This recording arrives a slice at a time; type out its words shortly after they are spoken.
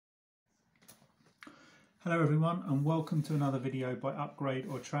Hello everyone and welcome to another video by Upgrade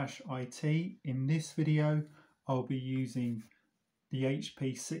or Trash IT. In this video I'll be using the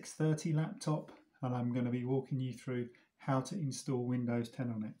HP 630 laptop and I'm going to be walking you through how to install Windows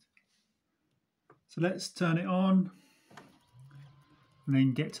 10 on it. So let's turn it on and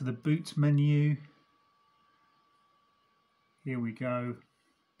then get to the boot menu. Here we go,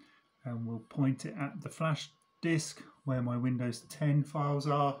 and we'll point it at the flash disk where my Windows 10 files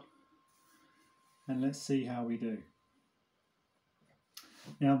are. And let's see how we do.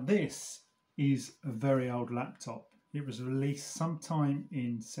 Now this is a very old laptop. It was released sometime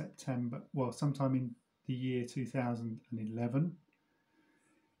in sometime in the year 2011.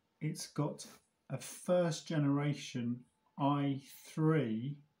 It's got a first generation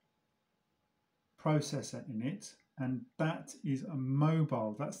i3 processor in it, and that is a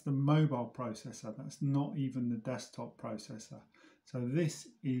mobile. That's the mobile processor. That's not even the desktop processor. So this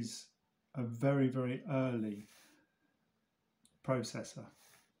is a very, very early processor.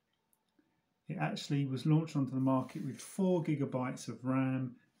 It actually was launched onto the market with 4 GB of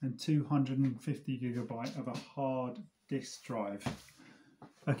RAM and 250 GB of a hard disk drive.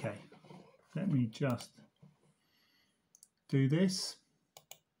 Okay, let me just do this.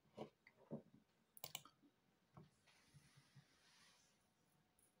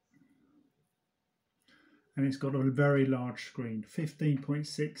 And it's got a very large screen,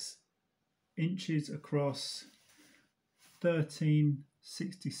 15.6 inches across,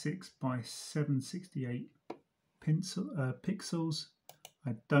 1366 by 768 pixels.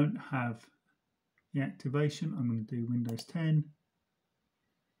 I don't have the activation. I'm going to do Windows 10.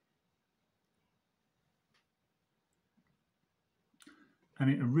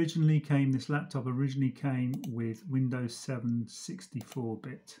 And this laptop originally came with Windows 7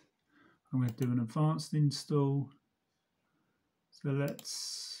 64-bit. I'm going to do an advanced install. So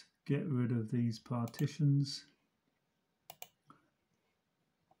let's get rid of these partitions.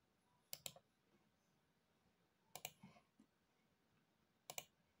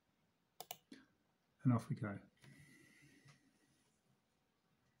 And off we go.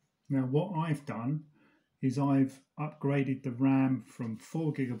 Now what I've done is I've upgraded the RAM from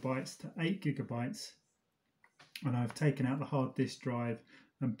 4 GB to 8 GB, and I've taken out the hard disk drive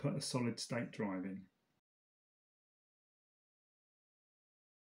and put a solid state drive in.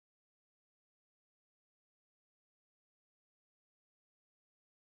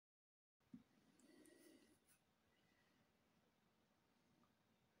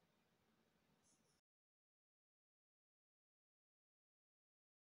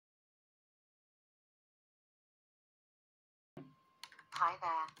 Hi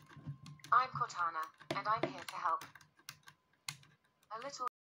there, I'm Cortana, and I'm here to help. A little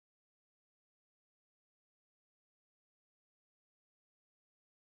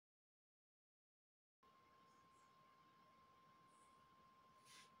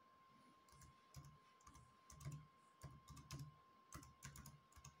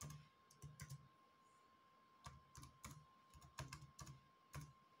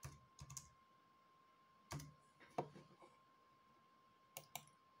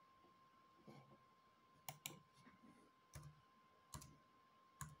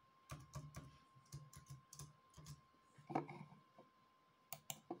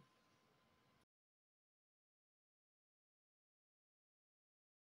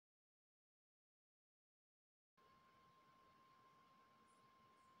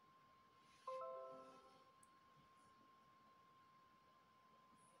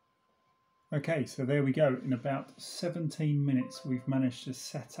Okay, so there we go. In about 17 minutes, we've managed to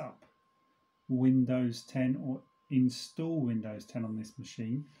set up Windows 10 or install Windows 10 on this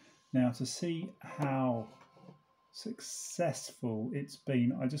machine. Now, to see how successful it's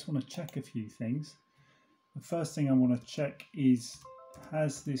been, I just want to check a few things. The first thing I want to check is,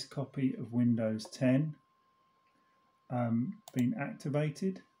 has this copy of Windows 10 been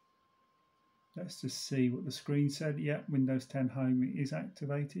activated? Let's just see what the screen said. Yeah, Windows 10 Home is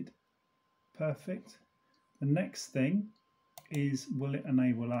activated. Perfect. The next thing is, will it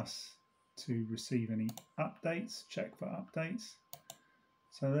enable us to receive any updates? Check for updates.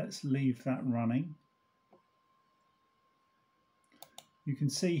 So let's leave that running. You can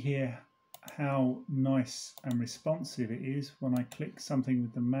see here how nice and responsive it is. When I click something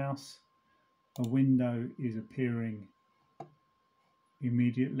with the mouse, a window is appearing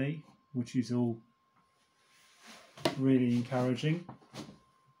immediately, which is all really encouraging.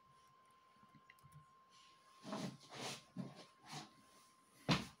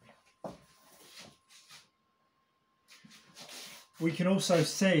 We can also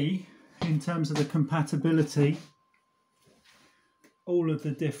see, in terms of the compatibility, all of the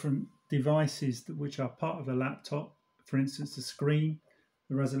different devices which are part of the laptop. For instance, the screen,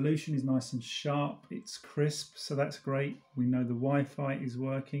 the resolution is nice and sharp, it's crisp, so that's great. We know the Wi-Fi is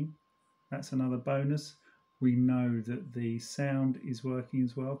working, that's another bonus. We know that the sound is working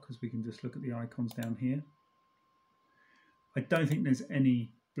as well because we can just look at the icons down here. I don't think there's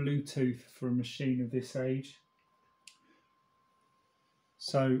any Bluetooth for a machine of this age.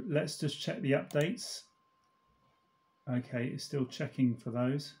 So let's just check the updates. Okay, it's still checking for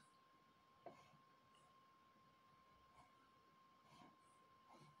those.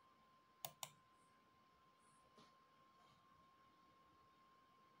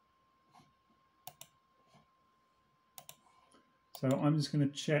 So I'm just going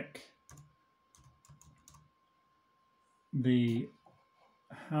to check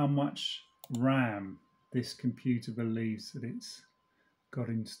how much RAM this computer believes that it's got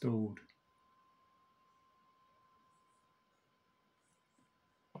installed.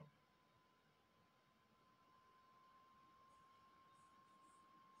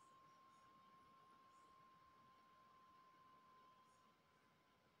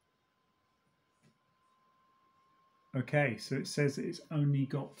 Okay, so it says that it's only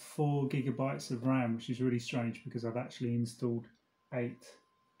got 4 GB of RAM, which is really strange because I've actually installed 8.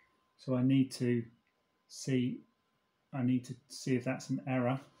 So I need to see if that's an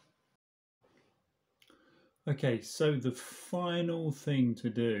error. Okay, so the final thing to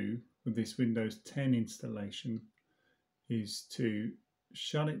do with this Windows 10 installation is to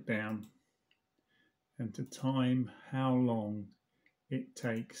shut it down and to time how long it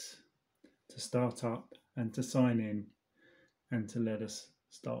takes to start up and to sign in and to let us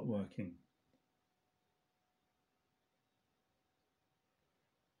start working.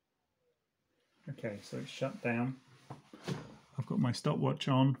 Okay, so it's shut down. I've got my stopwatch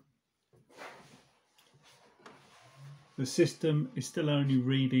on. The system is still only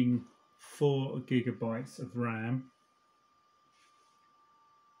reading 4 GB of RAM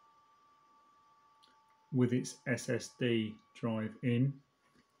with its SSD drive in.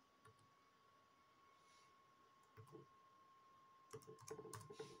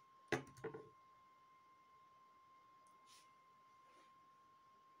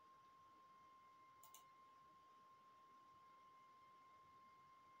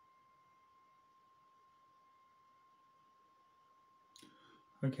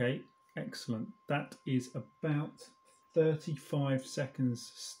 Okay, excellent. That is about 35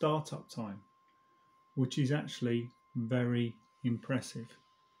 seconds startup time, which is actually very impressive.